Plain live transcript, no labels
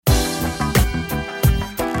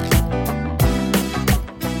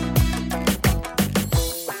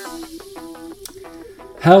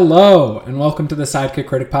Hello, and welcome to the Sidekick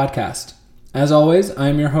Critic Podcast. As always, I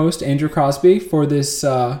am your host, Andrew Crosby, for this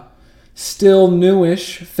still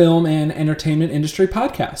newish film and entertainment industry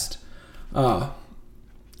podcast.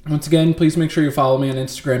 Once again, please make sure you follow me on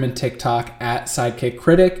Instagram and TikTok at Sidekick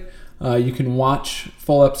Critic. You can watch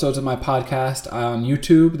full episodes of my podcast on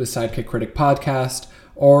YouTube, the Sidekick Critic Podcast,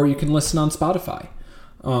 or you can listen on Spotify.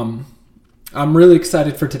 I'm really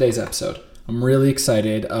excited for today's episode. I'm really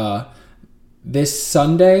excited. This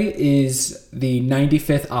Sunday is the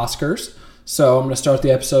 95th Oscars, so I'm going to start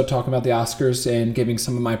the episode talking about the Oscars and giving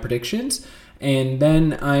some of my predictions, and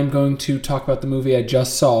then I'm going to talk about the movie I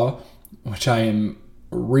just saw, which I am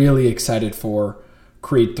really excited for,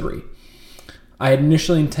 Creed 3. I had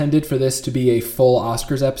initially intended for this to be a full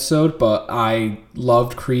Oscars episode, but I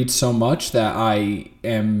loved Creed so much that I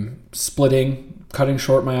am cutting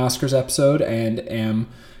short my Oscars episode, and am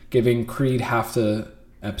giving Creed half the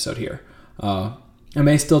episode here. I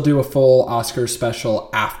may still do a full Oscars special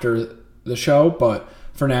after the show, but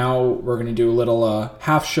for now, we're going to do a little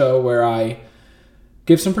half show where I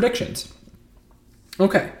give some predictions.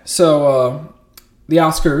 Okay, so the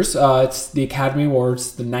Oscars, it's the Academy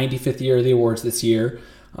Awards, the 95th year of the awards this year.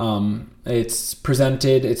 It's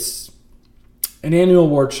an annual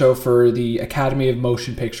award show for the Academy of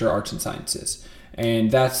Motion Picture Arts and Sciences, and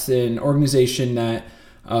that's an organization that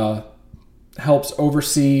helps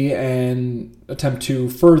oversee and attempt to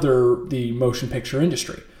further the motion picture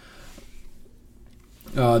industry.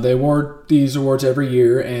 They award these awards every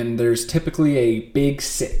year, and there's typically a Big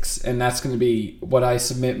Six, and that's going to be what I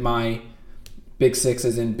submit my Big Six,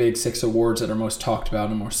 as in Big Six awards that are most talked about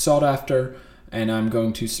and most sought after, and I'm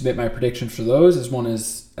going to submit my predictions for those as well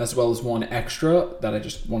as one extra that I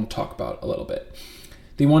just want to talk about a little bit.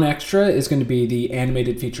 The one extra is going to be the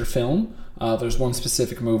animated feature film. There's one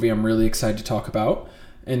specific movie I'm really excited to talk about.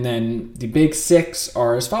 And then the Big Six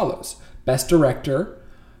are as follows. Best Director,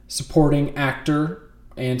 Supporting Actor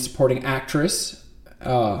and Supporting Actress,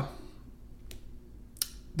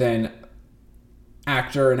 then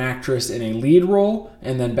Actor and Actress in a Lead Role,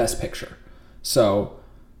 and then Best Picture. So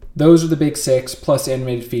those are the Big Six, plus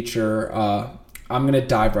Animated Feature. I'm going to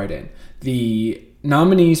dive right in. The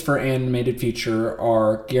nominees for Animated Feature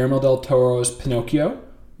are Guillermo del Toro's Pinocchio,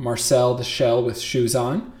 Marcel the Shell with Shoes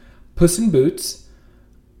On, Puss in Boots.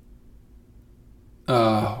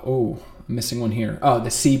 I'm missing one here. The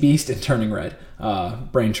Sea Beast and Turning Red.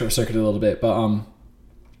 Brain short-circuited a little bit, but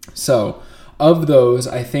so of those,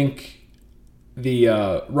 I think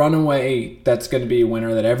the runaway that's going to be a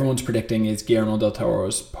winner that everyone's predicting is Guillermo del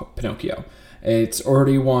Toro's Pinocchio. It's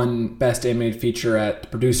already won Best Animated Feature at the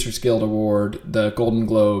Producers Guild Award, the Golden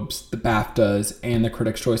Globes, the BAFTAs, and the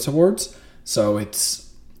Critics' Choice Awards. So it's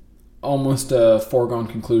almost a foregone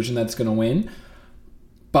conclusion that's going to win.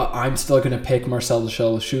 But I'm still going to pick Marcel the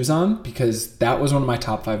Shell with Shoes On because that was one of my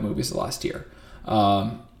top 5 movies of last year.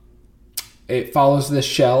 It follows this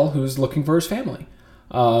shell who's looking for his family.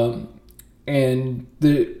 And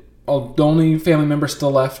the only family member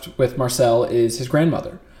still left with Marcel is his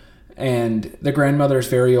grandmother. And the grandmother is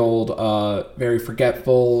very old, very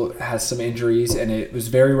forgetful, has some injuries, and it was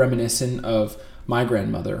very reminiscent of my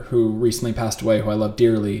grandmother, who recently passed away, who I love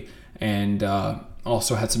dearly, and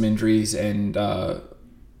also had some injuries and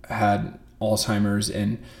had Alzheimer's.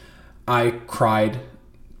 And I cried,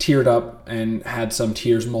 teared up, and had some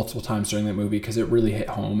tears multiple times during that movie because it really hit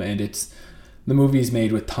home. And the movie's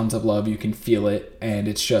made with tons of love. You can feel it, and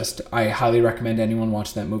it's just, I highly recommend anyone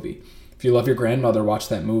watch that movie. If you love your grandmother, watch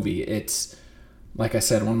that movie. It's, like I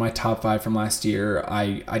said, one of my top 5 from last year.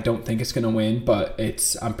 I don't think it's going to win, but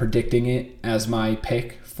I'm predicting it as my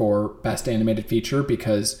pick for Best Animated Feature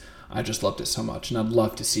because I just loved it so much, and I'd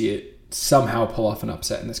love to see it somehow pull off an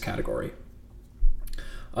upset in this category.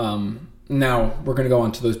 Now, we're going to go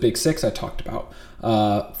on to those Big Six I talked about.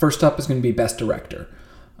 First up is going to be Best Director.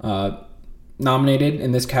 Nominated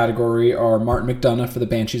in this category are Martin McDonagh for The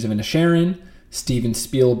Banshees of Inisherin, Steven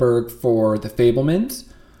Spielberg for The Fabelmans,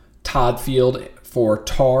 Todd Field for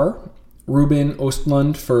Tar, Ruben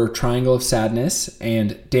Östlund for Triangle of Sadness,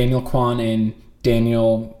 and Daniel Kwan and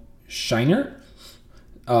Daniel Scheinert.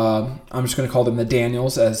 I'm just going to call them the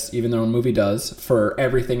Daniels, as even their own movie does, for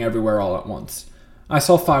Everything Everywhere All at Once. I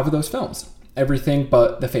saw 5 of those films. Everything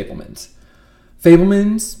but The Fabelmans.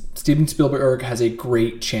 Fabelmans, Steven Spielberg has a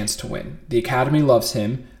great chance to win. The Academy loves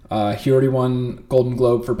him. He already won Golden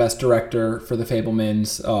Globe for Best Director for The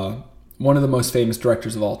Fabelmans. One of the most famous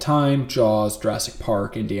directors of all time, Jaws, Jurassic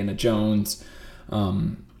Park, Indiana Jones.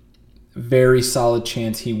 Very solid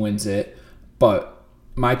chance he wins it, but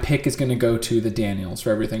my pick is going to go to the Daniels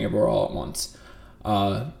for Everything Everywhere All at Once.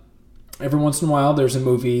 every once in a while, there's a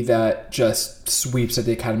movie that just sweeps at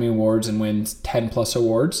the Academy Awards and wins 10 plus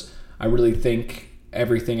awards. I really think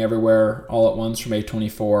Everything Everywhere All at Once from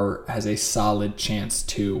A24 has a solid chance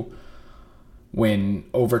to win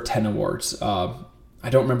over 10 awards. I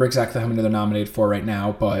don't remember exactly how many they're nominated for right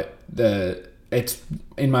now, but it's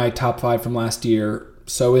in my top 5 from last year.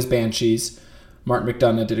 So is Banshees. Martin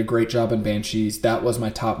McDonagh did a great job in Banshees. That was my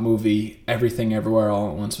top movie. Everything Everywhere All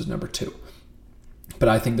at Once was number 2. But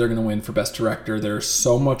I think they're going to win for Best Director. There's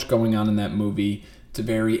so much going on in that movie. It's a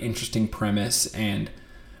very interesting premise, and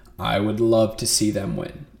I would love to see them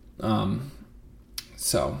win.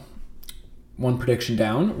 So, one prediction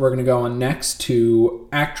down. We're going to go on next to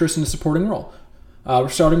Actress in a Supporting Role. We're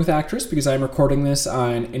starting with Actress because I'm recording this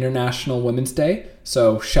on International Women's Day.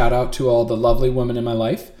 So, shout out to all the lovely women in my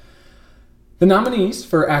life. The nominees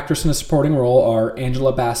for Actress in a Supporting Role are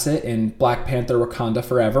Angela Bassett in Black Panther Wakanda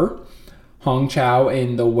Forever, Hong Chow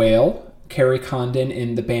in The Whale, Carrie Condon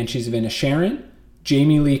in The Banshees of Inisherin,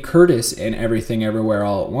 Jamie Lee Curtis in Everything Everywhere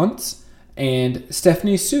All at Once, and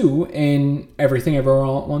Stephanie Hsu in Everything Everywhere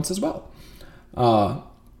All at Once as well.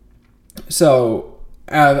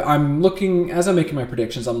 I'm looking, as I'm making my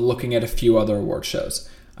predictions, I'm looking at a few other award shows.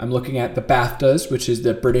 I'm looking at the BAFTAs, which is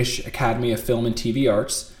the British Academy of Film and TV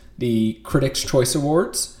Arts, the Critics' Choice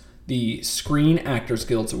Awards, the Screen Actors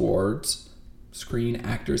Guild,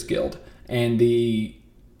 and the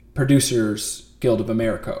Producers Guild of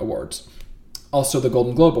America Awards. Also the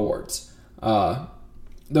Golden Globe Awards.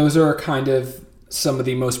 Those are kind of some of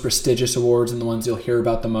the most prestigious awards and the ones you'll hear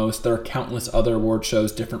about the most. There are countless other award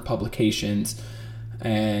shows, different publications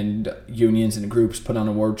and unions and groups put on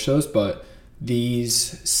award shows, but these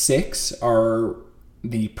 6 are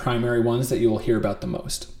the primary ones that you will hear about the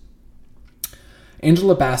most.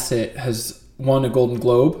 Angela Bassett has won a Golden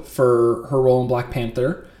Globe for her role in Black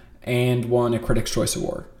Panther and won a Critics' Choice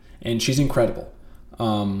Award. And she's incredible.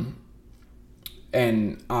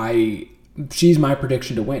 She's my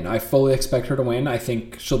prediction to win. I fully expect her to win. I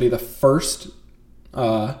think she'll be the first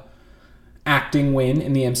acting win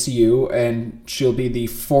in the MCU, and she'll be the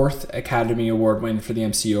 4th Academy Award win for the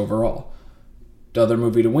MCU overall. The other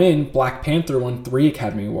movie to win, Black Panther, won 3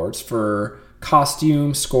 Academy Awards for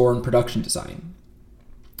costume, score, and production design.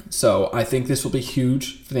 So I think this will be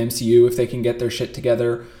huge for the MCU if they can get their shit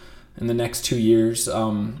together in the next 2 years.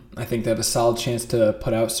 I think they have a solid chance to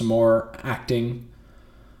put out some more acting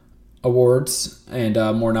awards and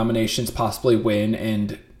more nominations, possibly win.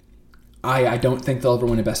 And I don't think they'll ever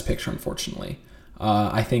win a Best Picture, unfortunately.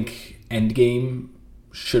 I think Endgame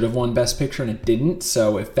should have won Best Picture and it didn't.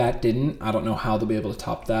 So if that didn't, I don't know how they'll be able to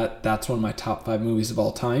top that. That's one of my top 5 movies of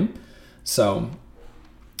all time.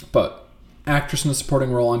 But Actress in a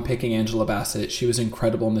Supporting Role, I'm picking Angela Bassett. She was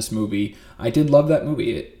incredible in this movie. I did love that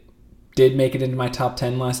movie. It did make it into my top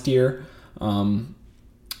 10 last year.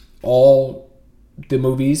 All the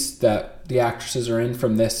movies that the actresses are in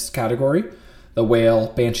from this category, The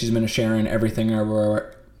Whale, Banshees of Inisherin, Everything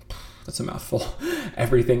Everywhere, that's a mouthful,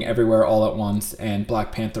 Everything Everywhere All at Once, and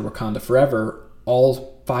Black Panther Wakanda Forever,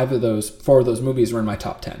 all 4 of those movies were in my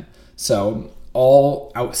top 10. So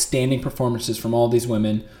all outstanding performances from all these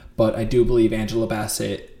women, but I do believe Angela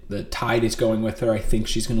Bassett, the tide is going with her. I think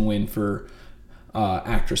she's going to win for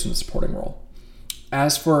Actress in a Supporting Role.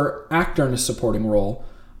 As for Actor in a Supporting Role,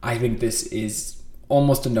 I think this is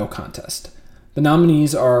almost a no contest. The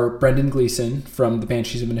nominees are Brendan Gleeson from The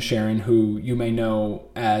Banshees of Inisherin, who you may know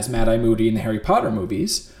as Mad-Eye Moody in the Harry Potter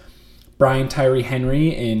movies, Brian Tyree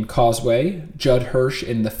Henry in Causeway, Judd Hirsch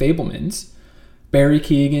in The Fabelmans, Barry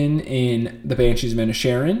Keoghan in The Banshees of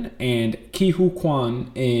Inisherin, and Ke Huy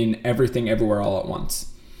Quan in Everything Everywhere All at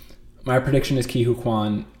Once. My prediction is Ke Huy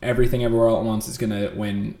Quan, Everything Everywhere All at Once, is going to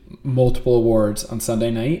win multiple awards on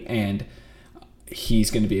Sunday night, and he's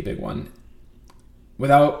going to be a big one.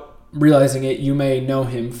 Without realizing it, you may know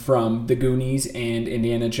him from The Goonies and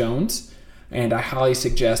Indiana Jones, and I highly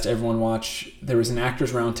suggest everyone watch. There was an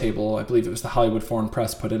Actors Roundtable, I believe it was the Hollywood Foreign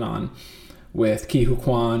Press put it on, with Ke Huy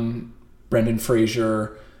Quan, Brendan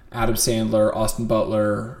Fraser, Adam Sandler, Austin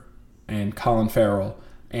Butler, and Colin Farrell,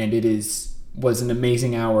 and it was an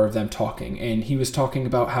amazing hour of them talking. And he was talking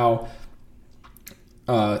about how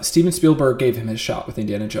Steven Spielberg gave him his shot with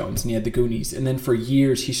Indiana Jones, and he had The Goonies, and then for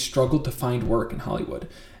years he struggled to find work in Hollywood,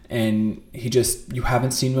 and you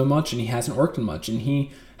haven't seen him much, and he hasn't worked in much, and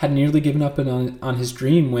he had nearly given up on his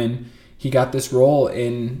dream when he got this role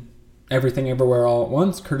in Everything Everywhere All at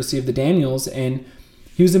Once, courtesy of the Daniels, and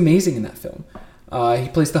he was amazing in that film. He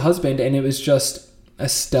plays the husband, and it was just a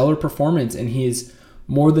stellar performance, and he is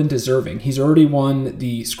more than deserving. He's already won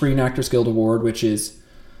the Screen Actors Guild Award, which is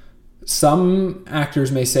Some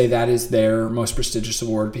actors may say that is their most prestigious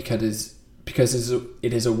award because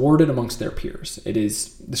it is awarded amongst their peers.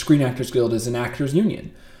 The Screen Actors Guild is an actors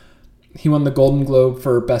union. He won the Golden Globe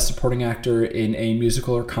for Best Supporting Actor in a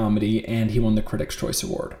Musical or Comedy, and he won the Critics' Choice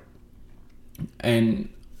Award. And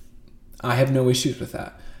I have no issues with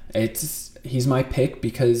that. He's my pick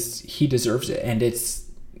because he deserves it, and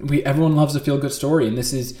everyone loves a feel-good story, and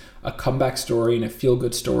this is a comeback story and a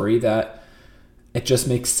feel-good story that it just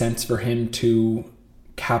makes sense for him to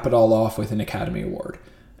cap it all off with an Academy Award.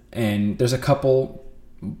 And there's a couple,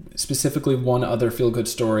 specifically one other feel-good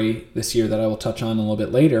story this year that I will touch on a little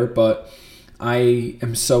bit later, but I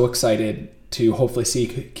am so excited to hopefully see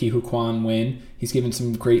Ke Huy Quan win. He's given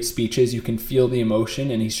some great speeches. You can feel the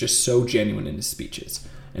emotion, and he's just so genuine in his speeches.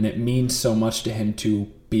 And it means so much to him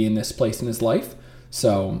to be in this place in his life.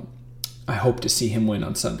 So I hope to see him win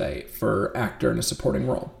on Sunday for actor in a supporting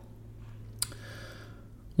role.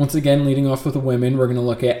 Once again, leading off with the women, we're going to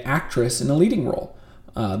look at actress in a leading role.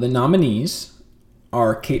 The nominees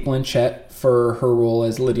are Cate Blanchett for her role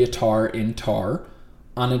as Lydia Tarr in Tar,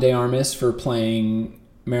 Ana de Armas for playing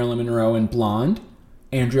Marilyn Monroe in Blonde,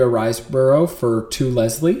 Andrea Riseborough for To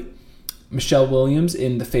Leslie, Michelle Williams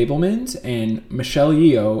in The Fabelmans, and Michelle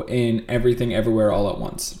Yeoh in Everything Everywhere All at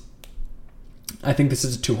Once. I think this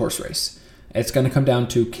is a two-horse race. It's going to come down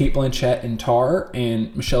to Cate Blanchett in Tar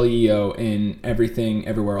and Michelle Yeoh in Everything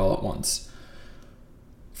Everywhere All at Once.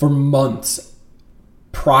 For months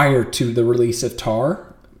prior to the release of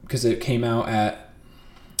Tar, because it came out at,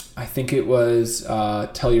 I think it was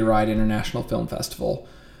Telluride International Film Festival,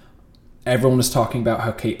 everyone was talking about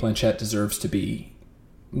how Cate Blanchett deserves to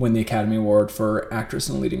win the Academy Award for actress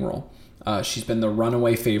in a leading role. She's been the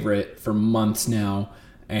runaway favorite for months now,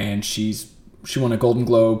 and she won a Golden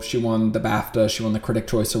Globe, she won the BAFTA, she won the Critic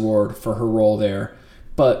Choice Award for her role there.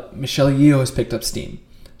 But Michelle Yeoh has picked up steam.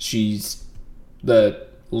 She's the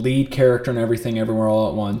lead character in Everything Everywhere All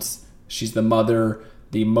at Once. She's the mother.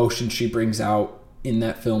 The emotion she brings out in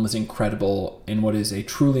that film is incredible in what is a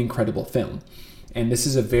truly incredible film. And this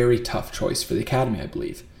is a very tough choice for the Academy, I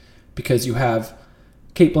believe, because you have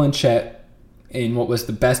Cate Blanchett in what was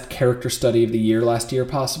the best character study of the year last year,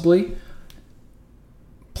 possibly,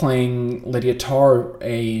 playing Lydia Tarr,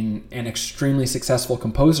 an extremely successful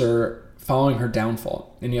composer, following her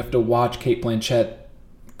downfall. And you have to watch Cate Blanchett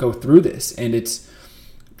go through this, and it's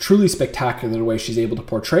truly spectacular the way she's able to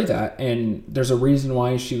portray that. And there's a reason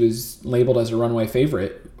why she was labeled as a runaway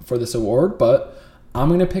favorite for this award, but I'm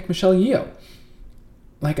going to pick Michelle Yeoh.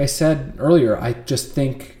 Like I said earlier, I just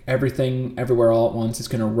think Everything Everywhere All at Once is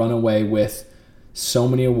going to run away with so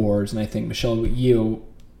many awards, and I think Michelle Yeoh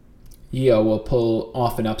will pull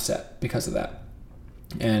off an upset because of that.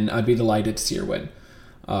 And I'd be delighted to see her win.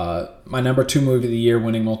 My number 2 movie of the year,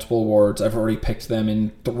 winning multiple awards. I've already picked them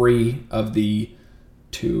in 3 of the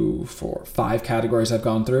 5 categories I've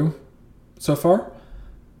gone through so far.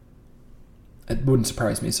 It wouldn't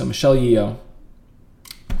surprise me. So Michelle Yeoh,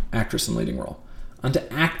 actress in leading role. On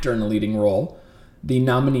to actor in a leading role. The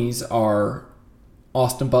nominees are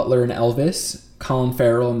Austin Butler in Elvis, Colin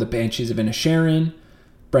Farrell in The Banshees of Inisherin,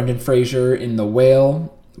 Brendan Fraser in The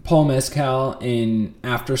Whale, Paul Mescal in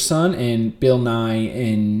After Sun, and Bill Nye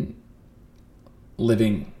in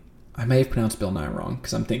Living. I may have pronounced Bill Nye wrong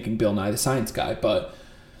because I'm thinking Bill Nye the Science Guy, but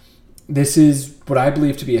this is what I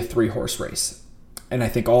believe to be a 3-horse race. And I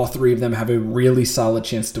think all 3 of them have a really solid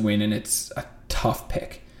chance to win, and it's a tough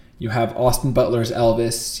pick. You have Austin Butler's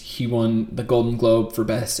Elvis. He won the Golden Globe for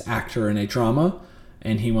Best Actor in a Drama,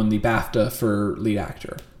 and he won the BAFTA for Lead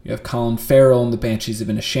Actor. You have Colin Farrell in The Banshees of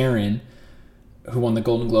Inisherin, who won the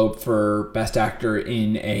Golden Globe for Best Actor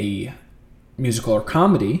in a Musical or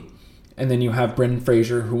Comedy. And then you have Brendan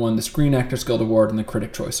Fraser, who won the Screen Actors Guild Award and the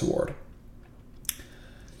Critic Choice Award.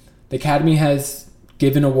 The Academy has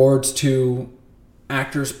given awards to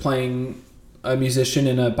actors playing a musician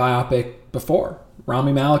in a biopic before.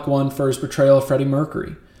 Rami Malek won for his portrayal of Freddie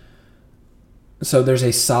Mercury. So there's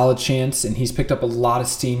a solid chance, and he's picked up a lot of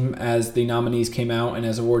steam as the nominees came out and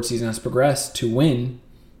as award season has progressed, to win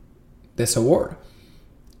this award.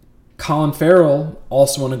 Colin Farrell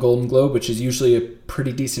also won a Golden Globe, which is usually a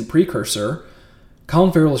pretty decent precursor.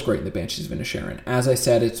 Colin Farrell is great in The Banshees of Inisherin. As I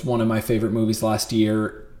said, it's one of my favorite movies last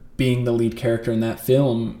year. Being the lead character in that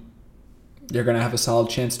film, you're going to have a solid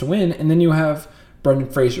chance to win. And then you have Brendan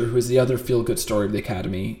Fraser, who is the other feel-good story of the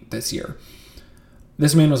Academy this year.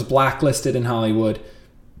 This man was blacklisted in Hollywood.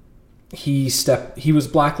 He was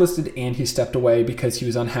blacklisted and he stepped away because he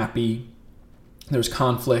was unhappy. There was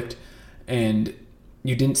conflict, and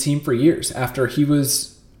you didn't see him for years after he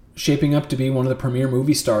was shaping up to be one of the premier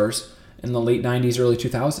movie stars in the late 90s, early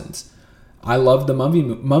 2000s. I love the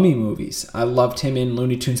Mummy movies. I loved him in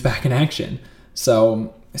Looney Tunes Back in Action.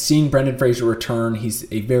 So seeing Brendan Fraser return,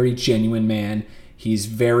 he's a very genuine man. He's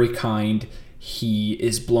very kind. He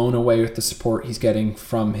is blown away with the support he's getting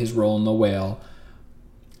from his role in The Whale.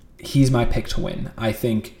 He's my pick to win. I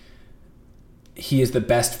think he is the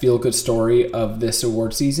best feel-good story of this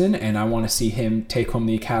award season, and I want to see him take home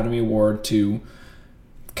the Academy Award to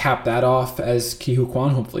cap that off, as Ke Huy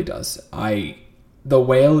Quan hopefully does. The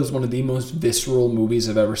Whale is one of the most visceral movies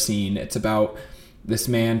I've ever seen. It's about this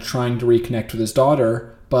man trying to reconnect with his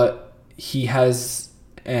daughter, but he has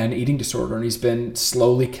an eating disorder, and he's been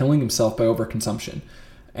slowly killing himself by overconsumption.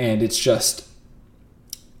 And it's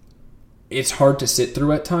hard to sit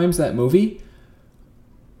through at times, that movie,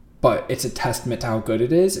 but it's a testament to how good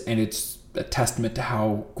it is, and it's a testament to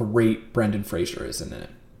how great Brendan Fraser is in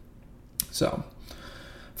it. So,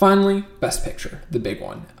 finally, Best Picture, the big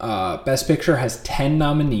one. Best Picture has 10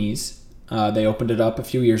 nominees. They opened it up a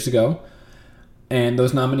few years ago, and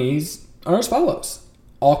those nominees are as follows: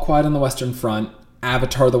 All Quiet on the Western Front,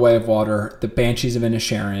 Avatar: The Way of Water, The Banshees of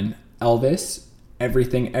Inisherin, Elvis,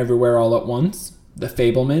 Everything Everywhere All at Once, The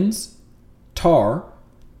Fabelmans, Tar,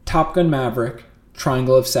 Top Gun Maverick,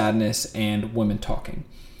 Triangle of Sadness, and Women Talking.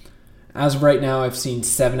 As of right now, I've seen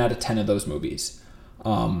 7 out of 10 of those movies.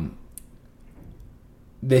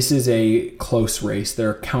 This is a close race.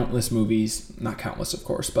 There are countless movies, not countless of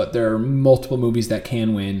course, but there are multiple movies that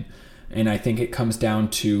can win, and I think it comes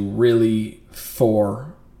down to really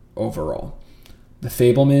 4 overall. The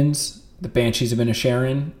Fabelmans, The Banshees of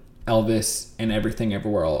Inisherin, Elvis, and Everything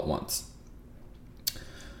Everywhere All at Once.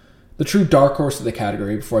 The true dark horse of the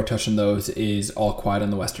category, before I touch on those, is All Quiet on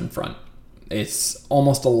the Western Front. It's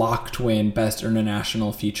almost a lock to win Best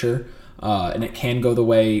International Feature, and it can go the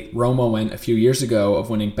way Roma went a few years ago of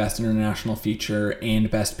winning Best International Feature and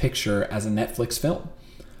Best Picture as a Netflix film.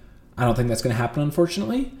 I don't think that's going to happen,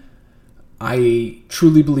 unfortunately. I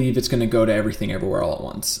truly believe it's going to go to Everything Everywhere All at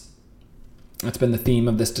Once. It's been the theme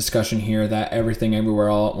of this discussion here, that Everything Everywhere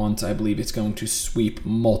All at Once, I believe it's going to sweep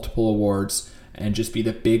multiple awards and just be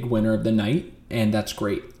the big winner of the night, and that's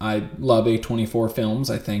great. I love A24 films.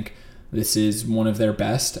 I think this is one of their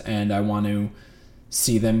best, and I want to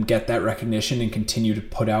see them get that recognition and continue to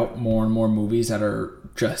put out more and more movies that are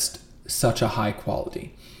just such a high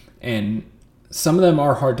quality. And some of them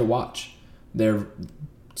are hard to watch. They're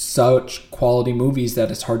such quality movies that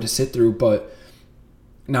it's hard to sit through, but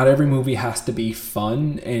not every movie has to be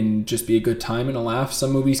fun and just be a good time and a laugh.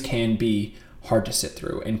 Some movies can be hard to sit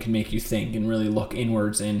through and can make you think and really look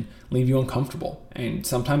inwards and leave you uncomfortable. And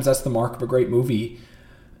sometimes that's the mark of a great movie.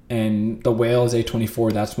 And The Whale is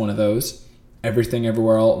A24, that's one of those. Everything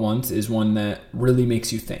Everywhere All at Once is one that really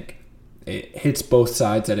makes you think. It hits both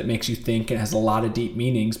sides, that it makes you think and has a lot of deep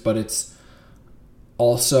meanings, but it's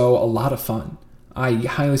also a lot of fun. I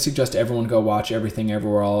highly suggest everyone go watch Everything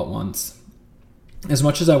Everywhere All at Once. As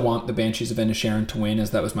much as I want The Banshees of Inisherin to win,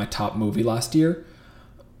 as that was my top movie last year,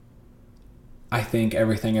 I think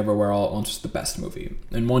Everything Everywhere All at Once was the best movie.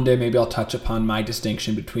 And one day maybe I'll touch upon my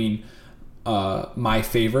distinction between my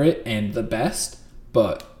favorite and the best,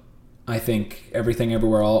 but I think Everything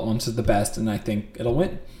Everywhere All at Once is the best, and I think it'll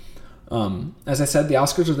win. As I said, the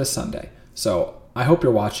Oscars are this Sunday, so I hope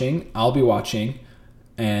you're watching. I'll be watching,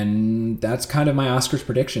 and that's kind of my Oscars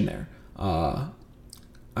prediction there.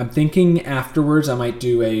 I'm thinking afterwards I might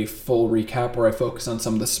do a full recap where I focus on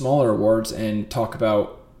some of the smaller awards and talk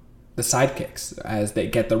about the sidekicks as they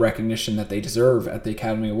get the recognition that they deserve at the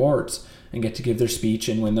Academy Awards and get to give their speech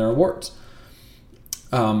and win their awards.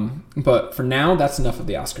 But for now, that's enough of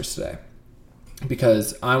the Oscars today,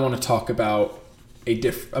 because I want to talk about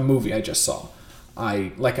a movie I just saw.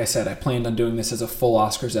 Like I said, I planned on doing this as a full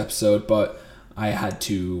Oscars episode, but I had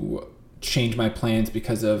to change my plans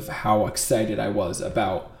because of how excited I was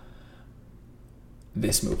about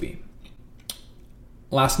this movie.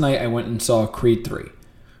 Last night I went and saw Creed 3,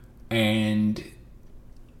 and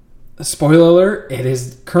spoiler alert, it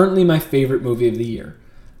is currently my favorite movie of the year.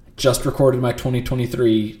 Just recorded my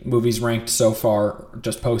 2023 movies ranked so far,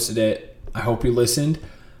 just posted it. I hope you listened.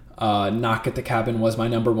 Knock at the Cabin was my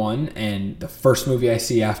number 1, and the first movie I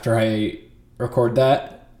see after I record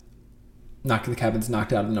that, Knock at the Cabin's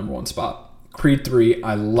knocked out of the number 1 spot. Creed 3,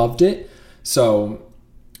 I loved it. So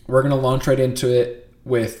we're going to launch right into it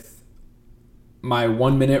with my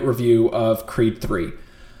 1-minute review of Creed 3.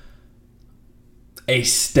 A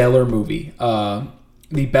stellar movie.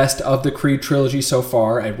 The best of the Creed trilogy so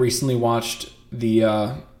far. I recently watched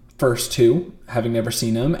the first 2, having never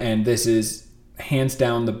seen them, and this is hands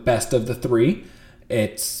down the best of the 3.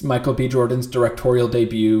 It's Michael B. Jordan's directorial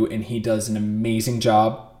debut, and he does an amazing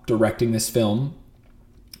job directing this film.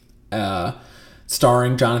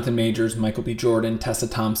 starring Jonathan Majors, Michael B. Jordan, Tessa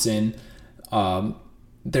Thompson.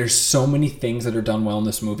 There's so many things that are done well in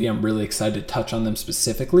this movie. I'm really excited to touch on them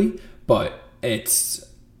specifically, but it's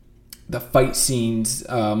the fight scenes,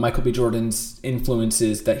 Michael B. Jordan's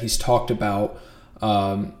influences that he's talked about,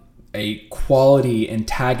 a quality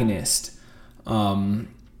antagonist.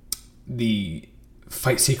 The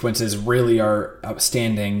fight sequences really are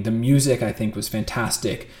outstanding. The music, I think, was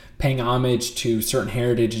fantastic, paying homage to certain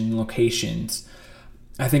heritage and locations.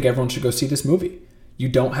 I think everyone should go see this movie. You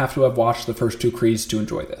don't have to have watched the first two Creeds to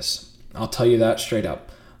enjoy this. I'll tell you that straight up.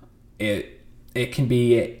 It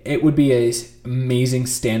would be an amazing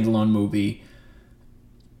standalone movie.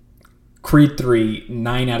 Creed 3,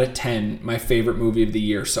 9 out of 10, my favorite movie of the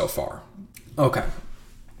year so far. Okay.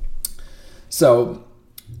 So,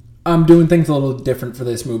 I'm doing things a little different for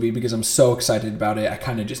this movie because I'm so excited about it. I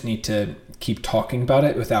kind of just need to keep talking about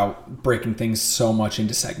it without breaking things so much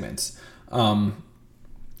into segments.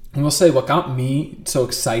 And we'll say what got me so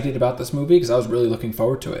excited about this movie, because I was really looking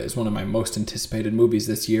forward to it, is one of my most anticipated movies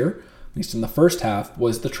this year, at least in the first half,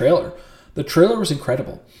 was the trailer. The trailer was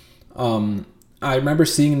incredible. I remember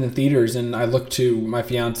seeing it in the theaters, and I looked to my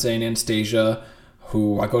fiance and Anastasia,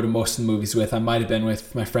 who I go to most of the movies with. I might have been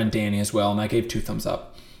with my friend Danny as well, and I gave 2 thumbs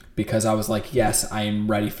up because I was like, yes, I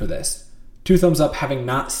am ready for this. 2 thumbs up, having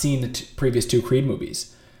not seen the previous 2 Creed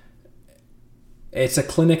movies. It's a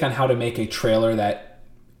clinic on how to make a trailer that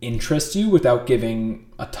interests you without giving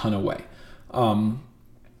a ton away. I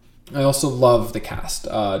also love the cast.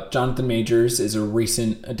 Jonathan Majors is a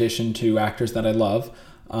recent addition to actors that I love.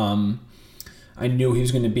 I knew he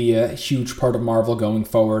was going to be a huge part of Marvel going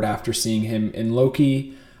forward after seeing him in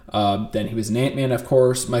Loki. Then he was in Ant-Man, of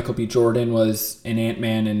course. Michael B. Jordan was in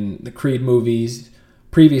Ant-Man in the Creed movies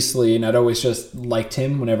previously, and I'd always just liked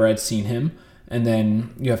him whenever I'd seen him. And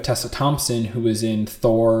then you have Tessa Thompson, who was in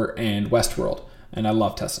Thor and Westworld. And I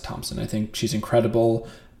love Tessa Thompson. I think she's incredible.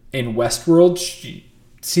 In Westworld,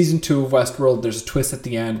 season 2 of Westworld, there's a twist at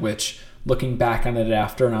the end, which, looking back on it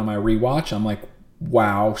after and on my rewatch, I'm like,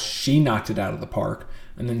 wow, she knocked it out of the park.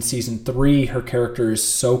 And then season 3, her character is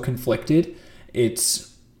so conflicted.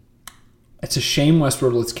 It's a shame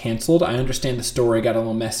Westworld was canceled. I understand the story got a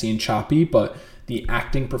little messy and choppy, but the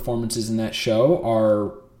acting performances in that show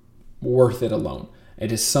are worth it alone.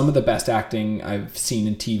 It is some of the best acting I've seen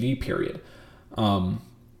in TV, period.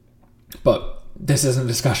 But this isn't a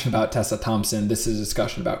discussion about Tessa Thompson. This is a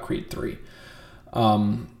discussion about Creed 3.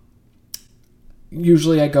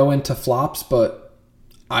 Usually I go into flops, but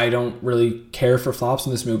I don't really care for flops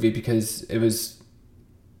in this movie because it was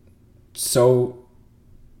so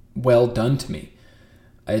well done to me.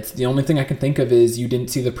 It's the only thing I can think of is you didn't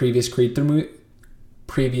see the previous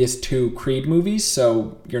previous 2 Creed movies,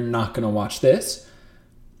 so you're not going to watch this.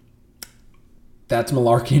 That's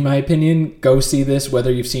malarkey in my opinion. Go see this,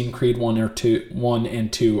 whether you've seen Creed 1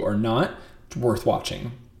 and 2 or not. It's worth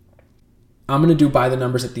watching. I'm going to do by the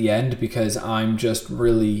numbers at the end because I'm just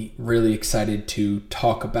really, really excited to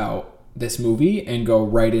talk about this movie and go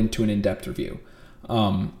right into an in-depth review.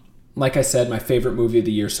 Like I said, my favorite movie of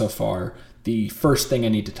the year so far, the first thing I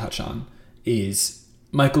need to touch on is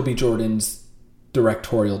Michael B. Jordan's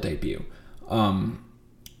directorial debut.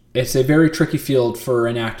 It's a very tricky field for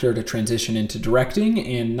an actor to transition into directing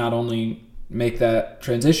and not only make that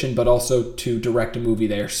transition, but also to direct a movie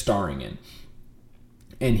they are starring in.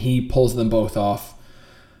 And he pulls them both off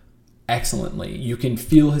excellently. You can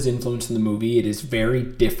feel his influence in the movie. It is very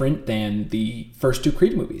different than the first 2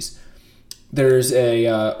 Creed movies. There's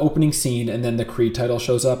a opening scene and then the Creed title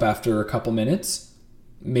shows up after a couple minutes,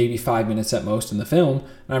 maybe 5 minutes at most in the film.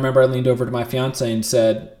 And I remember I leaned over to my fiance and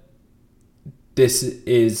said, this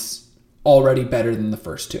is already better than the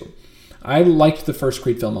first 2. I liked the first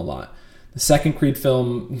Creed film a lot. The second Creed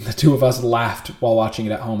film, the 2 of us laughed while watching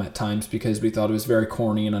it at home at times because we thought it was very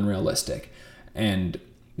corny and unrealistic. And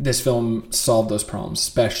this film solved those problems,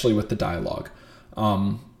 especially with the dialogue.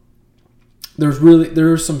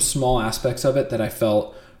 There are some small aspects of it that I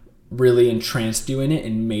felt really entranced you in it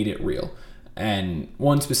and made it real. And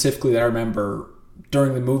one specifically that I remember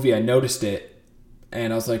during the movie, I noticed it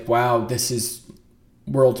and I was like, wow, this is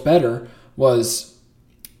worlds better, was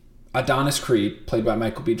Adonis Creed, played by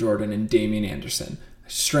Michael B. Jordan, and Damian Anderson.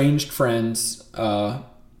 Estranged friends. Damian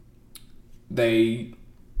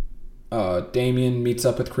meets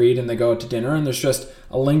up with Creed and they go out to dinner, and there's just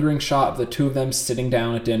a lingering shot of the 2 of them sitting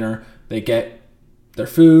down at dinner. They get their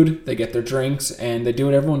food, they get their drinks, and they do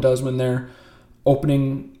what everyone does when they're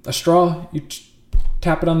opening a straw. You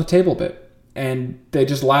tap it on the table a bit. And they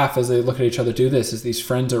just laugh as they look at each other do this, as these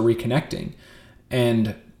friends are reconnecting.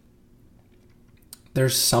 And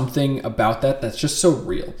there's something about that that's just so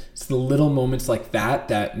real. It's the little moments like that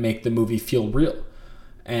that make the movie feel real.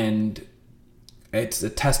 And it's a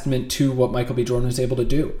testament to what Michael B. Jordan was able to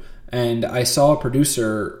do. And I saw a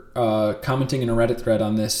producer commenting in a Reddit thread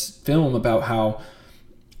on this film about how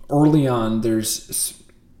early on there's...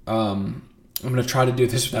 I'm going to try to do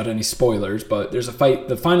this without any spoilers, but there's a fight,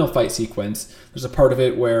 the final fight sequence, there's a part of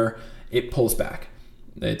it where it pulls back.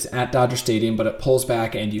 It's at Dodger Stadium, but it pulls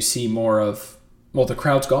back and you see more of, well, the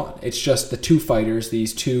crowd's gone. It's just the two fighters,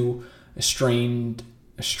 these two estranged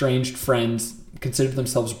friends, consider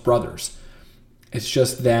themselves brothers. It's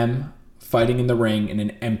just them fighting in the ring in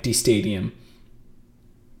an empty stadium,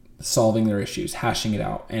 solving their issues, hashing it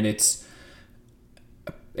out. And it's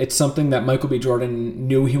something that Michael B. Jordan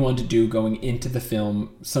knew he wanted to do going into the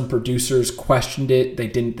film. Some producers questioned it. They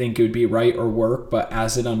didn't think it would be right or work, but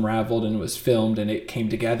as it unraveled and it was filmed and it came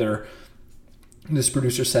together, this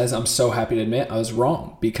producer says, I'm so happy to admit I was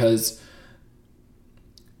wrong, because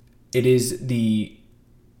it is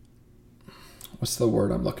what's the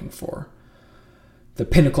word I'm looking for? The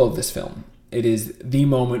pinnacle of this film. It is the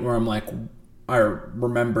moment where I'm like, I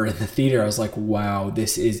remember in the theater, I was like, wow,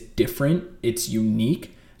 this is different. It's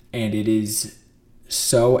unique. And it is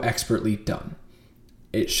so expertly done.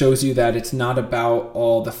 It shows you that it's not about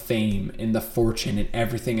all the fame and the fortune and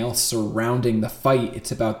everything else surrounding the fight.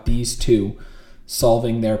 It's about these two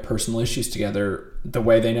solving their personal issues together the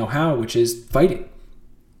way they know how, which is fighting.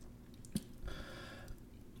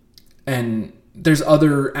 And there's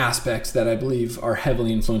other aspects that I believe are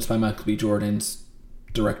heavily influenced by Michael B. Jordan's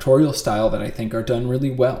directorial style that I think are done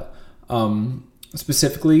really well.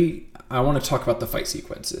 Specifically, I want to talk about the fight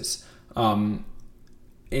sequences.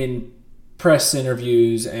 In press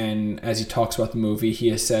interviews and as he talks about the movie, he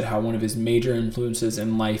has said how one of his major influences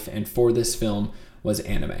in life and for this film was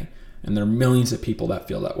anime. And there are millions of people that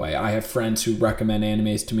feel that way. I have friends who recommend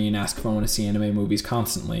animes to me and ask if I want to see anime movies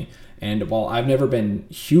constantly. And while I've never been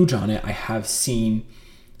huge on it, I have seen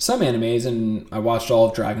some animes, and I watched all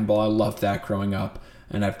of Dragon Ball. I loved that growing up.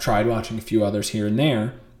 And I've tried watching a few others here and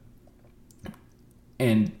there.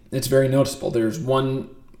 And it's very noticeable.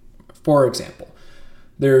 For example,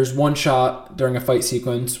 there's one shot during a fight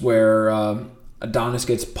sequence where Adonis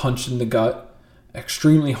gets punched in the gut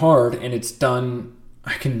extremely hard, and it's done,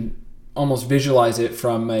 I can almost visualize it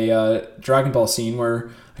from a Dragon Ball scene where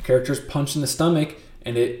a character's punched in the stomach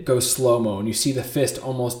and it goes slow-mo, and you see the fist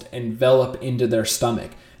almost envelop into their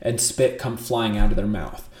stomach and spit come flying out of their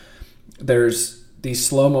mouth. There's these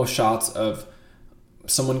slow-mo shots of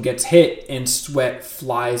someone gets hit and sweat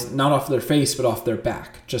flies not off their face but off their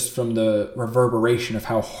back, just from the reverberation of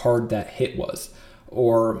how hard that hit was.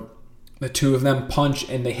 Or the two of them punch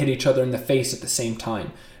and they hit each other in the face at the same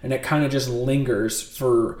time, and it kind of just lingers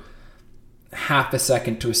for half a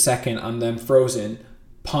second to a second on them frozen,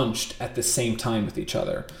 punched at the same time with each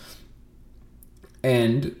other.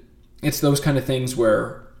 And it's those kind of things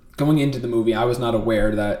where going into the movie, I was not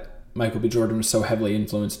aware that Michael B. Jordan was so heavily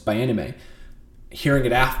influenced by anime. Hearing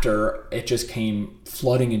it after, it just came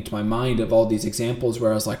flooding into my mind of all these examples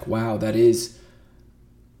where I was like, wow, that is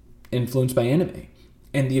influenced by anime.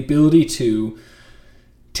 And the ability to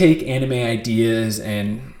take anime ideas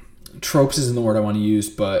and tropes isn't the word I want to use,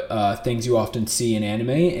 but things you often see in anime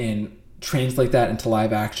and translate that into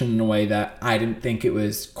live action in a way that I didn't think it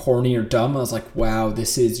was corny or dumb. I was like, wow,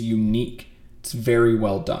 this is unique. It's very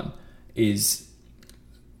well done. Is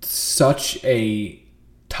such a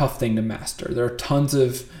tough thing to master. There are tons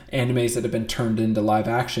of animes that have been turned into live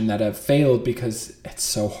action that have failed because it's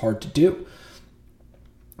so hard to do.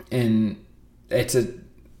 And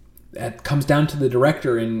it comes down to the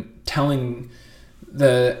director and telling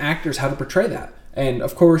the actors how to portray that. And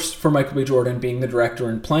of course, for Michael B. Jordan being the director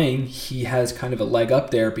and playing, he has kind of a leg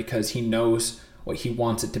up there because he knows what he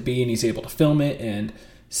wants it to be, and he's able to film it and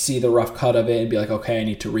see the rough cut of it and be like, okay, I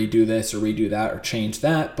need to redo this or redo that or change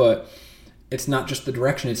that. But it's not just the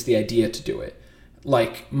direction, it's the idea to do it.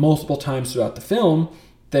 Like multiple times throughout the film,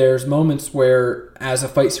 there's moments where as a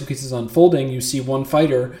fight sequence is unfolding, you see one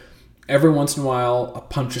fighter, every once in a while a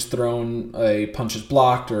punch is thrown, a punch is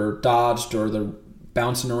blocked or dodged, or they're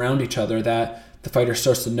bouncing around each other, that the fighter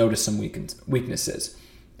starts to notice some weaknesses.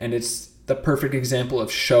 And it's the perfect example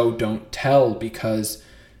of show, don't tell, because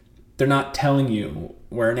they're not telling you,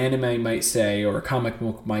 where an anime might say, or a comic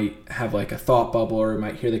book might have like a thought bubble, or it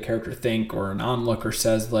might hear the character think, or an onlooker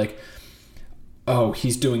says like, oh,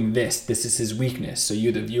 he's doing this is his weakness. So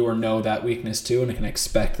you, the viewer, know that weakness too, and can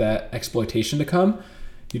expect that exploitation to come.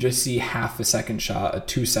 You just see half a second shot, a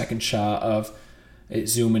 2-second shot of it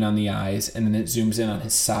zooming on the eyes, and then it zooms in on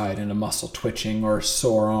his side and a muscle twitching or a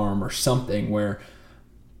sore arm or something where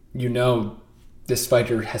you know this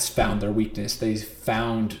fighter has found their weakness. They've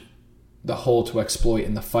found the hole to exploit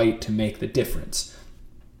in the fight to make the difference.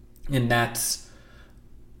 And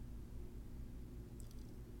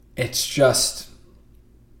it's just,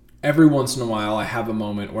 every once in a while I have a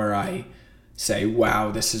moment where I say,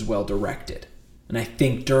 wow, this is well directed. And I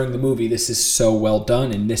think during the movie, this is so well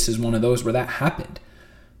done. And this is one of those where that happened.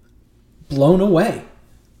 Blown away.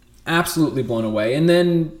 Absolutely blown away. And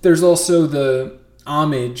then there's also the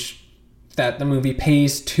homage that the movie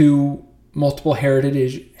pays to multiple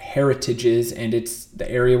heritages, and it's the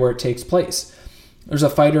area where it takes place. There's a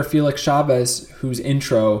fighter, Felix Chavez, whose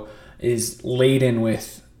intro is laden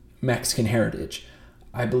with Mexican heritage.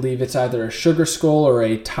 I believe it's either a sugar skull or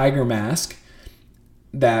a tiger mask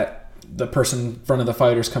that the person in front of the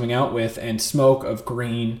fighter is coming out with, and smoke of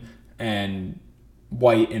green and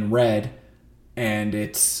white and red. And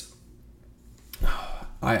it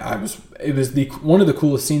was one of the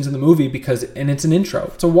coolest scenes in the movie because it's an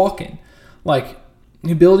intro. It's a walk-in. Like,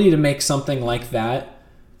 the ability to make something like that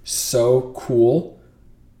so cool,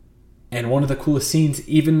 and one of the coolest scenes,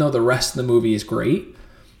 even though the rest of the movie is great,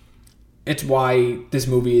 it's why this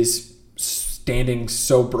movie is standing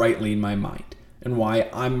so brightly in my mind, and why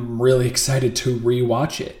I'm really excited to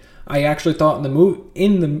rewatch it. I actually thought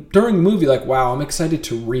during the movie, like, wow, I'm excited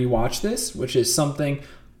to rewatch this, which is something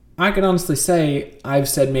I can honestly say I've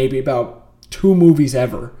said maybe about 2 movies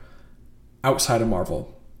ever outside of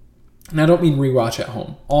Marvel. And I don't mean rewatch at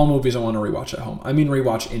home. All movies I want to rewatch at home. I mean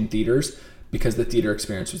rewatch in theaters because the theater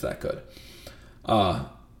experience was that good.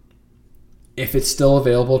 If it's still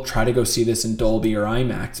available, try to go see this in Dolby or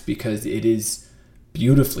IMAX because it is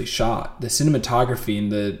beautifully shot. The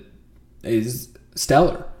cinematography is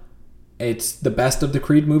stellar. It's the best of the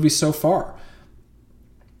Creed movies so far.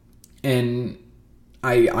 And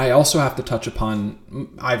I also have to touch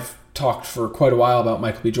upon, I've talked for quite a while about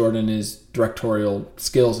Michael B. Jordan and his directorial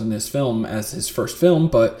skills in this film as his first film,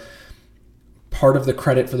 but part of the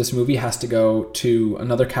credit for this movie has to go to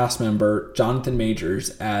another cast member, Jonathan Majors,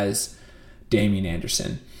 as Damien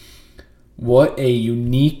Anderson. What a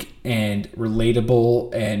unique and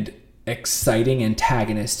relatable and exciting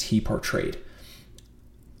antagonist he portrayed.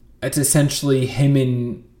 It's essentially him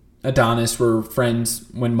and Adonis were friends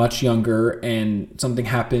when much younger, and something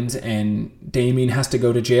happens and Damien goes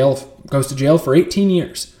to jail for 18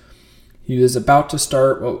 years. He was about to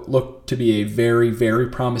start what looked to be a very, very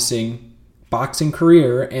promising boxing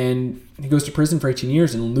career, and he goes to prison for 18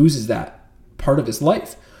 years and loses that part of his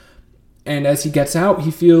life. And as he gets out,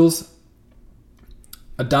 he feels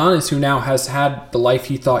Adonis, who now has had the life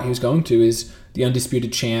he thought he was going to, is the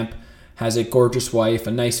undisputed champ, has a gorgeous wife,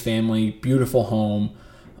 a nice family, beautiful home,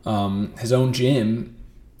 his own gym.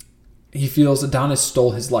 He feels Adonis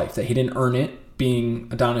stole his life, that he didn't earn it. Being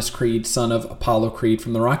Adonis Creed, son of Apollo Creed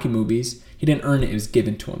from the Rocky movies, he didn't earn it, it was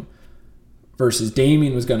given to him. Versus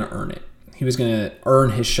Damien was going to earn it. He was going to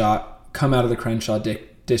earn his shot, come out of the Crenshaw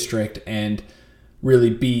district, and really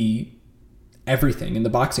be everything in the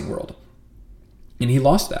boxing world. And he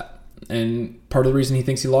lost that. And part of the reason he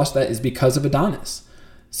thinks he lost that is because of Adonis.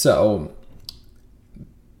 So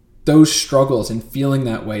those struggles and feeling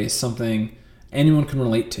that way is something anyone can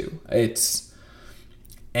relate to. It's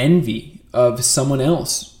envy of someone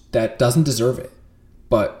else that doesn't deserve it,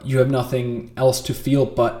 but you have nothing else to feel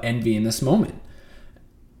but envy in this moment.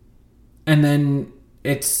 And then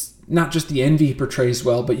it's not just the envy he portrays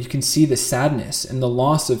well, but you can see the sadness and the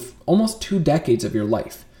loss of almost 2 decades of your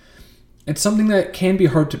life. It's something that can be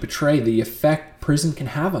hard to portray, the effect prison can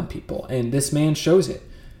have on people, and this man shows it.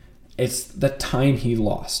 It's the time he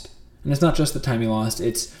lost. And it's not just the time he lost,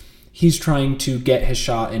 he's trying to get his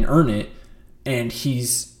shot and earn it, and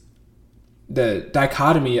he's the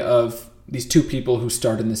dichotomy of these 2 people who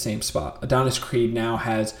start in the same spot. Adonis Creed now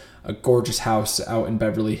has a gorgeous house out in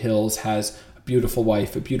Beverly Hills, has a beautiful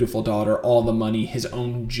wife, a beautiful daughter, all the money, his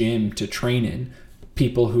own gym to train in,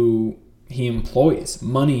 people who he employs,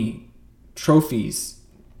 money, trophies,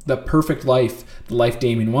 the perfect life, the life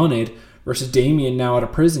Damien wanted, versus Damien now out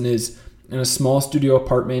of prison is in a small studio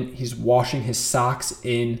apartment. He's washing his socks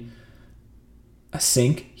in a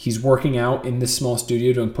sink. He's working out in this small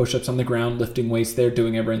studio, doing push-ups on the ground, lifting weights there,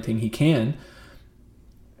 doing everything he can.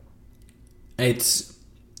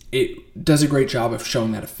 It does a great job of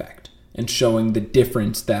showing that effect and showing the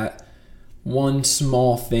difference that one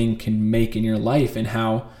small thing can make in your life and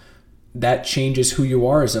how that changes who you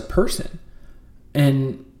are as a person.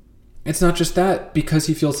 And it's not just that, because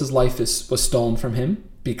he feels his life was stolen from him,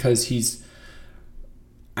 because he's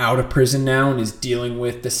out of prison now and is dealing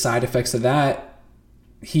with the side effects of that,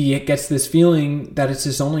 he gets this feeling that it's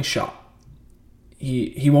his only shot.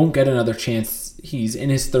 He won't get another chance he's in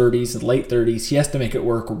his 30s, late 30s. He has to make it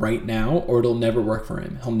work right now or it'll never work for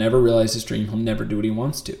him. He'll never realize his dream. He'll never do what he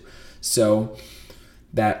wants to. So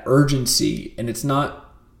that urgency, and it's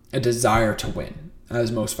not a desire to win,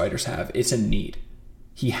 as most fighters have. It's a need.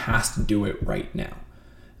 He has to do it right now.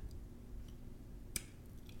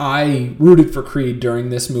 I rooted for Creed during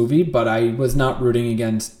this movie, but I was not rooting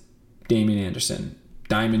against Damian Anderson,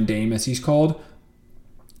 Diamond Dame as he's called,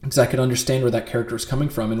 because I could understand where that character is coming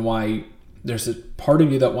from and why there's a part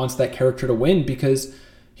of you that wants that character to win, because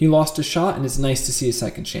he lost a shot and it's nice to see a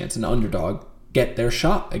second chance, an underdog, get their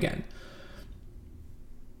shot again.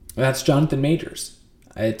 That's Jonathan Majors.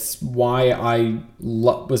 It's why I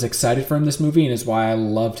was excited for him this movie, and is why I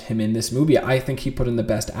loved him in this movie. I think he put in the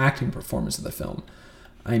best acting performance of the film.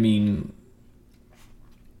 I mean,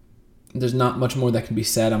 there's not much more that can be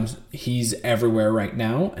said. He's everywhere right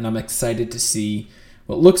now, and I'm excited to see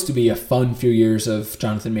what looks to be a fun few years of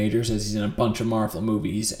Jonathan Majors, as he's in a bunch of Marvel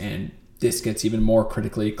movies, and this gets even more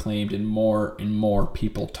critically acclaimed and more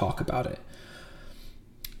people talk about it.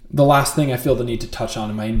 The last thing I feel the need to touch on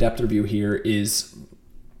in my in-depth review here is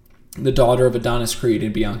the daughter of Adonis Creed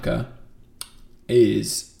and Bianca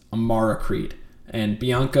is Amara Creed. And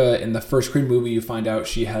Bianca, in the first Creed movie, you find out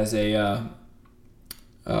she has a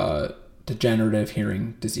degenerative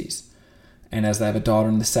hearing disease. And as they have a daughter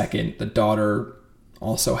in the second, the daughter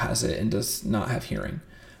also has it and does not have hearing.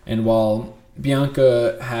 And while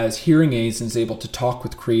Bianca has hearing aids and is able to talk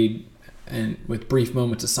with Creed and with brief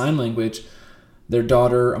moments of sign language, their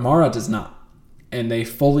daughter Amara does not. And they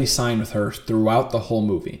fully sign with her throughout the whole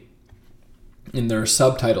movie. And there are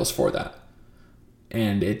subtitles for that.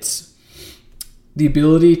 And it's the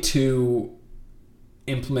ability to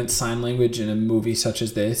implement sign language in a movie such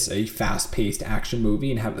as this, a fast-paced action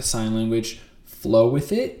movie, and have the sign language flow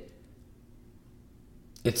with it.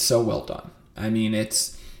 It's so well done. I mean,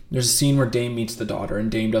 there's a scene where Dame meets the daughter,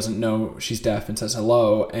 and Dame doesn't know she's deaf and says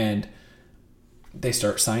hello, and they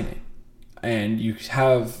start signing. And you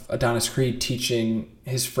have Adonis Creed teaching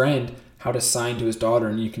his friend how to sign to his daughter,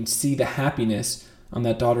 and you can see the happiness on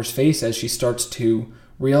that daughter's face as she starts to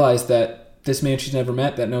realize that this man she's never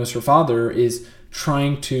met that knows her father is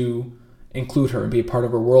trying to include her and be a part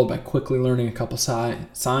of her world by quickly learning a couple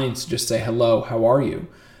signs to just say, hello, how are you?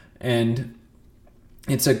 And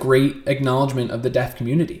it's a great acknowledgement of the deaf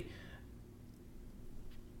community.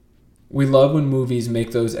 We love when movies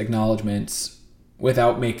make those acknowledgements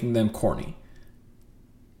without making them corny.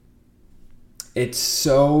 It's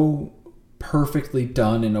so perfectly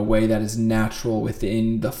done in a way that is natural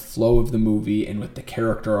within the flow of the movie and with the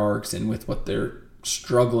character arcs and with what they're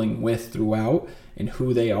struggling with throughout and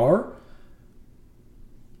who they are.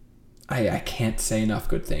 I can't say enough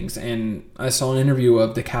good things. And I saw an interview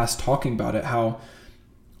of the cast talking about it, how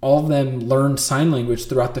all of them learned sign language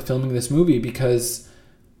throughout the filming of this movie because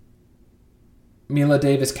Mila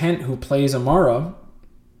Davis Kent, who plays Amara,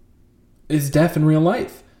 is deaf in real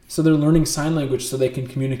life. So they're learning sign language so they can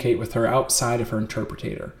communicate with her outside of her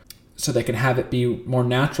interpreter. So they can have it be more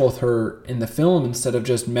natural with her in the film instead of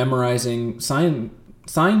just memorizing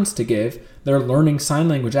signs to give. They're learning sign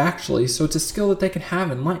language actually, so it's a skill that they can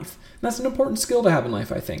have in life. And that's an important skill to have in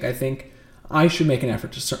life, I think. I think I should make an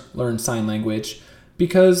effort to learn sign language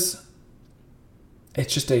because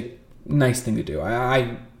it's just a nice thing to do.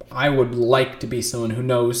 I would like to be someone who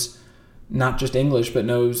knows not just English, but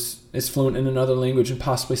is fluent in another language and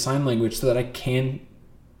possibly sign language so that I can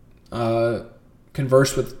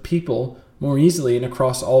converse with people more easily and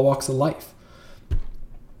across all walks of life.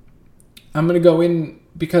 I'm going to go in,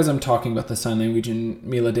 because I'm talking about the sign language and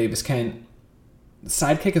Mila Davis Kent, the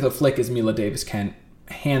sidekick of the flick is Mila Davis Kent,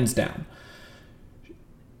 hands down.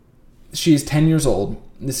 She's 10 years old.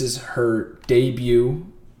 This is her debut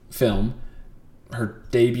film, her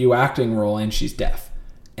debut acting role, and she's deaf.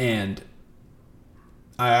 And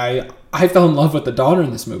I fell in love with the daughter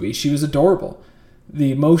in this movie. She was adorable.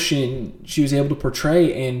 The emotion she was able to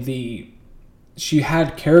portray, and she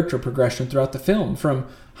had character progression throughout the film, from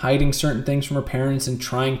hiding certain things from her parents and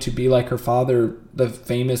trying to be like her father, the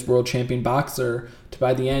famous world champion boxer, to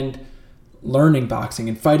by the end learning boxing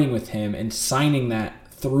and fighting with him and signing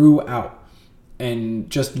that throughout. And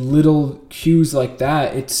just little cues like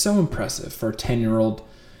that, it's so impressive for a 10-year-old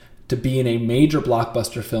to be in a major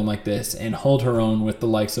blockbuster film like this and hold her own with the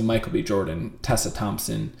likes of Michael B. Jordan, Tessa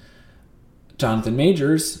Thompson, Jonathan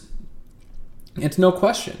Majors. It's no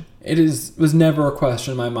question. It was never a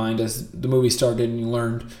question in my mind as the movie started and you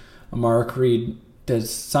learned Amara Creed does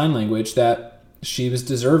sign language that she was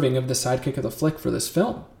deserving of the sidekick of the flick for this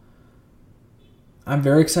film. I'm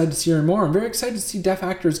very excited to see her more. I'm very excited to see deaf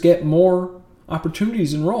actors get more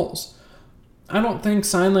opportunities and roles. I don't think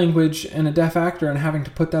sign language and a deaf actor and having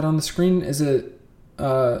to put that on the screen is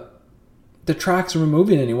detracts from a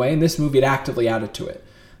movie in any way. In this movie, it actively added to it.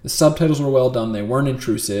 The subtitles were well done. They weren't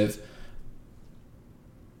intrusive.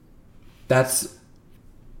 That's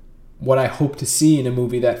what I hope to see in a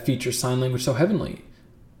movie that features sign language so heavily.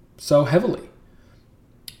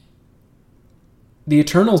 The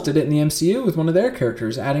Eternals did it in the MCU with one of their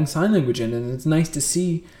characters, adding sign language in, and it's nice to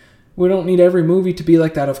see. We don't need every movie to be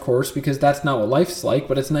like that, of course, because that's not what life's like,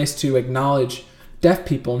 but it's nice to acknowledge deaf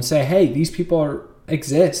people and say, hey, these people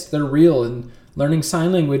exist, they're real, and learning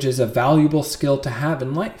sign language is a valuable skill to have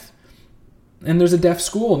in life. And there's a deaf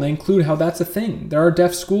school, and they include how that's a thing. There are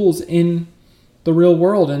deaf schools in the real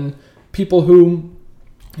world, and people who,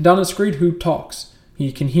 Adonis Creed, who talks.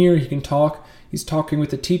 He can hear, he can talk. He's talking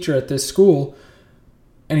with a teacher at this school,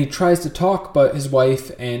 and he tries to talk, but his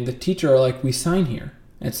wife and the teacher are like, we sign here.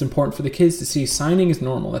 And it's important for the kids to see signing is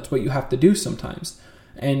normal. That's what you have to do sometimes.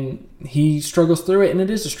 And he struggles through it, and it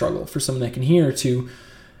is a struggle for someone that can hear to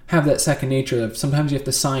have that second nature of sometimes you have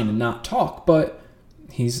to sign and not talk, but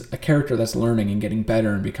he's a character that's learning and getting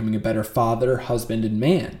better and becoming a better father, husband, and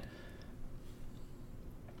man.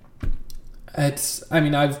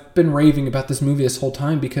 I've been raving about this movie this whole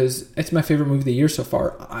time because it's my favorite movie of the year so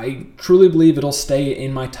far. I truly believe it'll stay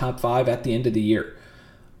in my top 5 at the end of the year.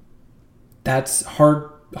 That's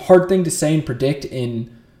hard thing to say and predict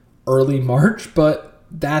in early March, but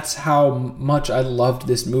that's how much I loved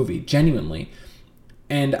this movie, genuinely.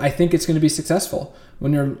 And I think it's going to be successful.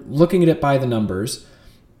 When you're looking at it by the numbers,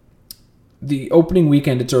 the opening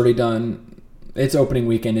weekend it's already done. Its opening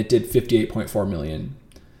weekend, it did $58.4 million.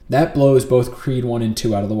 That blows both Creed 1 and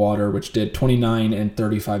 2 out of the water, which did $29 and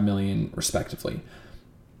 $35 million, respectively.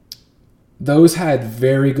 Those had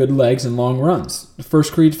very good legs and long runs. The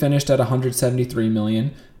first Creed finished at $173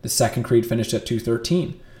 million. The second Creed finished at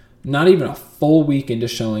 $213. Not even a full week into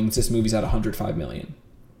showings, this movie's at $105 million.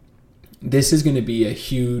 This is going to be a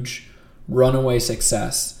huge runaway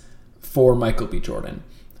success for Michael B. Jordan.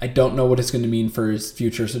 I don't know what it's going to mean for his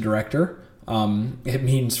future as a director. It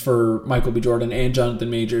means for Michael B. Jordan and Jonathan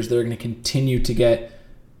Majors, they're going to continue to get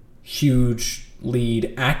huge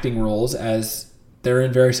lead acting roles as they're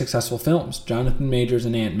in very successful films. Jonathan Majors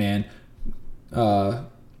in Ant-Man,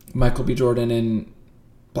 Michael B. Jordan in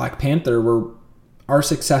Black Panther are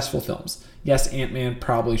successful films. Yes, Ant-Man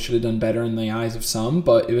probably should have done better in the eyes of some,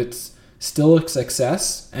 but it's still a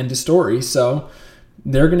success and a story, so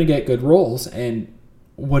they're going to get good roles. And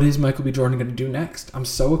what is Michael B. Jordan going to do next? I'm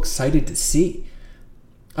so excited to see.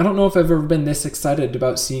 I don't know if I've ever been this excited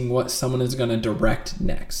about seeing what someone is going to direct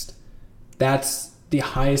next. That's the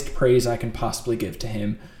highest praise I can possibly give to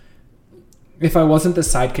him. If I wasn't the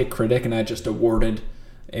Sidekick Critic and I just awarded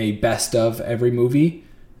a best of every movie,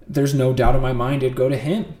 there's no doubt in my mind it'd go to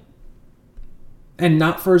him. And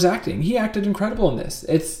not for his acting. He acted incredible in this.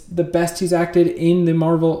 It's the best he's acted in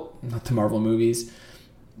not the Marvel movies.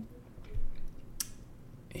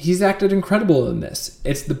 He's acted incredible in this.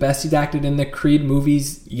 It's the best he's acted in the Creed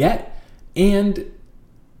movies yet. And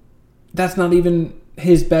that's not even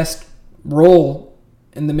his best role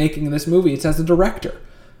in the making of this movie. It's as a director.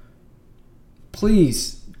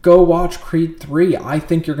 Please go watch Creed 3. I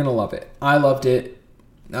think you're going to love it. I loved it.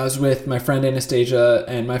 I was with my friend Anastasia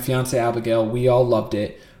and my fiance Abigail. We all loved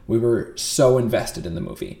it. We were so invested in the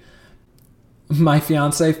movie. My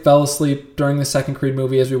fiance fell asleep during the second Creed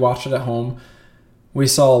movie as we watched it at home. We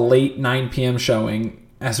saw a late 9 p.m. showing.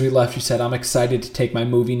 As we left, she said, I'm excited to take my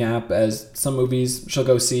movie nap, as some movies she'll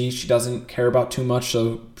go see she doesn't care about too much,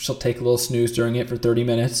 so she'll take a little snooze during it for 30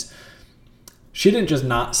 minutes. She didn't just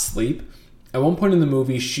not sleep. At one point in the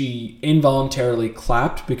movie, she involuntarily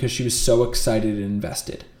clapped because she was so excited and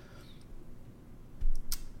invested.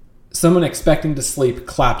 Someone expecting to sleep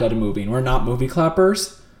clapped at a movie, and we're not movie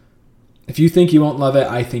clappers. If you think you won't love it,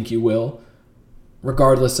 I think you will.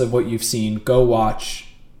 Regardless of what you've seen, go watch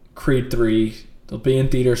Creed 3. It'll be in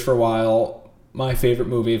theaters for a while. My favorite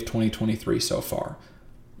movie of 2023 so far.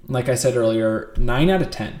 Like I said earlier, 9 out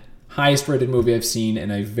of 10. Highest rated movie I've seen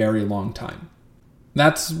in a very long time.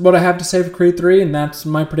 That's what I have to say for Creed 3, and that's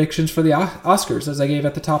my predictions for the Oscars, as I gave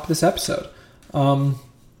at the top of this episode. I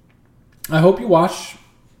hope you watch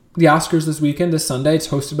the Oscars this weekend, this Sunday. It's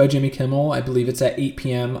hosted by Jimmy Kimmel. I believe it's at 8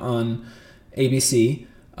 p.m. on ABC.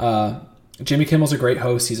 Jimmy Kimmel's a great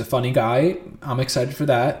host. He's a funny guy. I'm excited for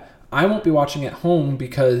that. I won't be watching at home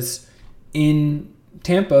because in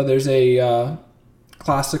Tampa, there's a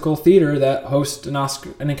classical theater that hosts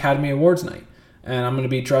an Academy Awards night. And I'm going to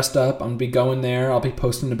be dressed up. I'm going to be going there. I'll be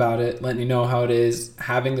posting about it, letting you know how it is,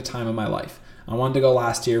 having the time of my life. I wanted to go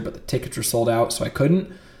last year, but the tickets were sold out, so I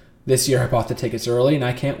couldn't. This year I bought the tickets early, and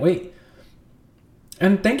I can't wait.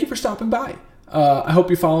 And thank you for stopping by. I hope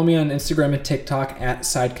you follow me on Instagram and TikTok at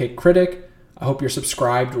Sidekick Critic. I hope you're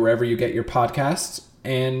subscribed wherever you get your podcasts.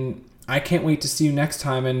 And I can't wait to see you next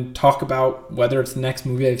time and talk about whether it's the next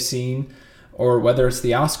movie I've seen or whether it's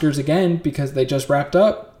the Oscars again because they just wrapped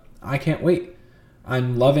up. I can't wait.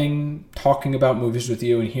 I'm loving talking about movies with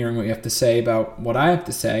you and hearing what you have to say about what I have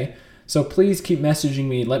to say. So please keep messaging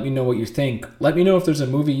me. Let me know what you think. Let me know if there's a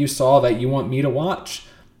movie you saw that you want me to watch.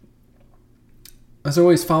 As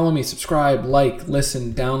always, follow me, subscribe, like,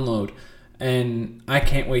 listen, download. And I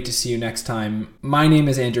can't wait to see you next time. My name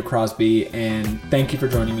is Andrew Crosby, and thank you for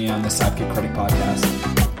joining me on the Sidekick Critic Podcast.